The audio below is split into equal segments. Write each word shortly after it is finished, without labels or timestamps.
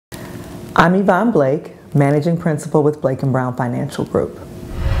I'm Yvonne Blake, Managing Principal with Blake & Brown Financial Group.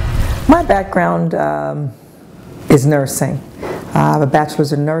 My background is nursing. I have a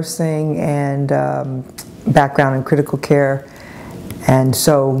bachelor's in nursing and background in critical care. And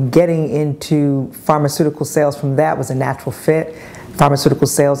so getting into pharmaceutical sales from that was a natural fit. Pharmaceutical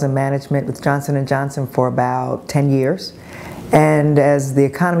sales and management with Johnson & Johnson for about 10 years. And as the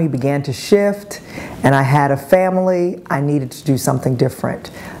economy began to shift and I had a family, I needed to do something different.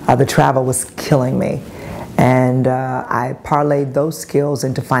 The travel was killing me. And I parlayed those skills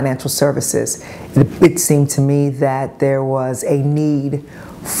into financial services. It seemed to me that there was a need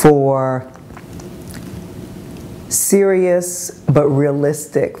for serious but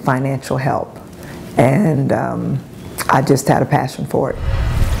realistic financial help. And I just had a passion for it.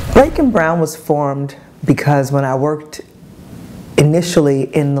 Blake & Brown was formed because when I worked initially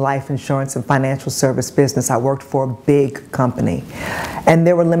in the life insurance and financial service business, I worked for a big company. And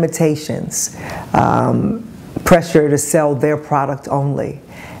there were limitations, pressure to sell their product only.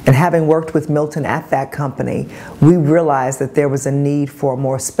 And having worked with Milton at that company, we realized that there was a need for a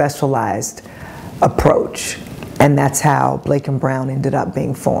more specialized approach. And that's how Blake & Brown ended up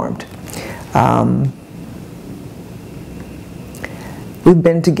being formed. We've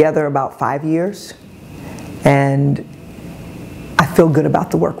been together about 5 years, and I feel good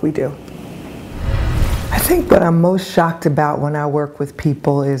about the work we do. I think what I'm most shocked about when I work with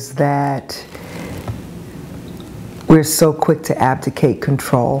people is that we're so quick to abdicate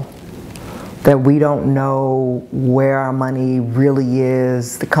control, that we don't know where our money really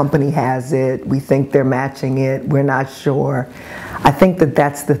is. The company has it, we think they're matching it, we're not sure. I think that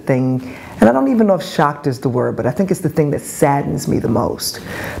that's the thing, and I don't even know if shocked is the word, but I think it's the thing that saddens me the most.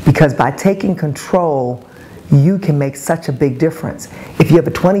 Because by taking control, you can make such a big difference. If you have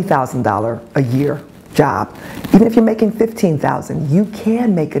a $20,000 a year job, even if you're making $15,000, you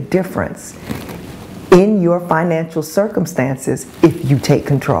can make a difference in your financial circumstances if you take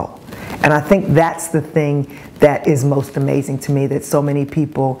control. And I think that's the thing that is most amazing to me, that so many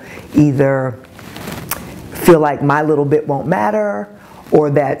people either feel like my little bit won't matter or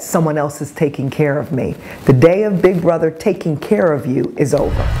that someone else is taking care of me. The day of Big Brother taking care of you is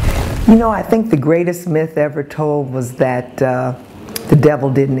over. You know, I think the greatest myth ever told was that the devil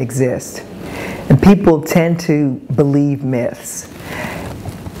didn't exist. And people tend to believe myths.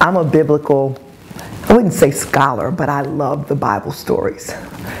 I'm a biblical, I wouldn't say scholar, but I love the Bible stories.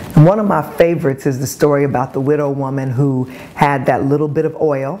 And one of my favorites is the story about the widow woman who had that little bit of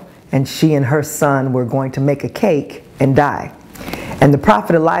oil, and she and her son were going to make a cake and die. And the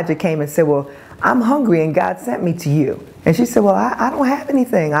prophet Elijah came and said, well, I'm hungry and God sent me to you. And she said, well, I don't have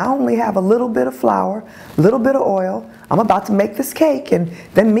anything. I only have a little bit of flour, a little bit of oil. I'm about to make this cake, and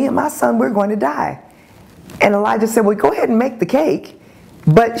then me and my son, we're going to die. And Elijah said, well, go ahead and make the cake,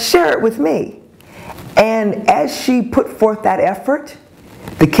 but share it with me. And as she put forth that effort,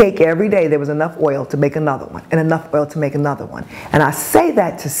 the cake every day, there was enough oil to make another one, and enough oil to make another one. And I say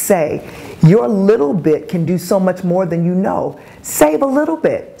that to say, your little bit can do so much more than you know. Save a little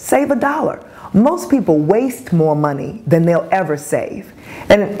bit, save $1. Most people waste more money than they'll ever save.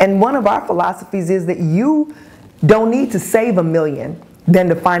 And one of our philosophies is that you don't need to save $1 million than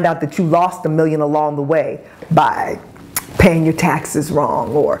to find out that you lost $1 million along the way by paying your taxes wrong,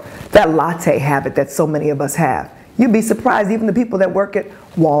 or that latte habit that so many of us have. You'd be surprised, even the people that work at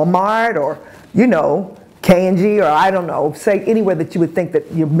Walmart or, you know, K&G, or I don't know, say anywhere that you would think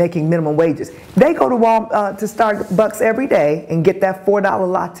that you're making minimum wages. They go to Starbucks every day and get that $4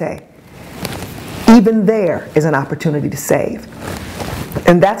 latte. Even there is an opportunity to save.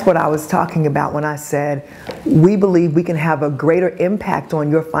 And that's what I was talking about when I said we believe we can have a greater impact on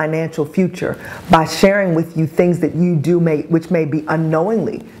your financial future by sharing with you things that you do which may be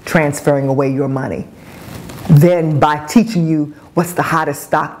unknowingly transferring away your money, than by teaching you what's the hottest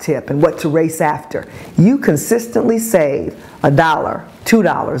stock tip and what to race after. You consistently save $1,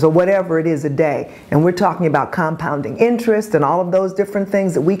 $2, or whatever it is a day, and we're talking about compounding interest and all of those different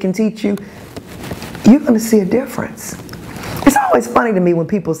things that we can teach you. You're going to see a difference. It's always funny to me when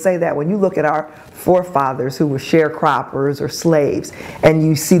people say that, when you look at our forefathers who were sharecroppers or slaves, and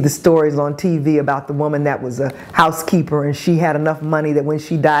you see the stories on TV about the woman that was a housekeeper and she had enough money that when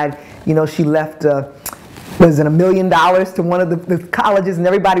she died, you know, she left was it $1 million to one of the colleges, and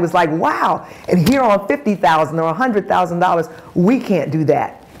everybody was like, wow. And here on $50,000 or $100,000, we can't do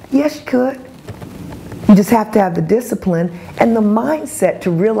that. Yes, you could. You just have to have the discipline and the mindset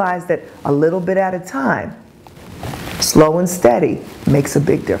to realize that a little bit at a time, slow and steady, makes a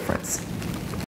big difference.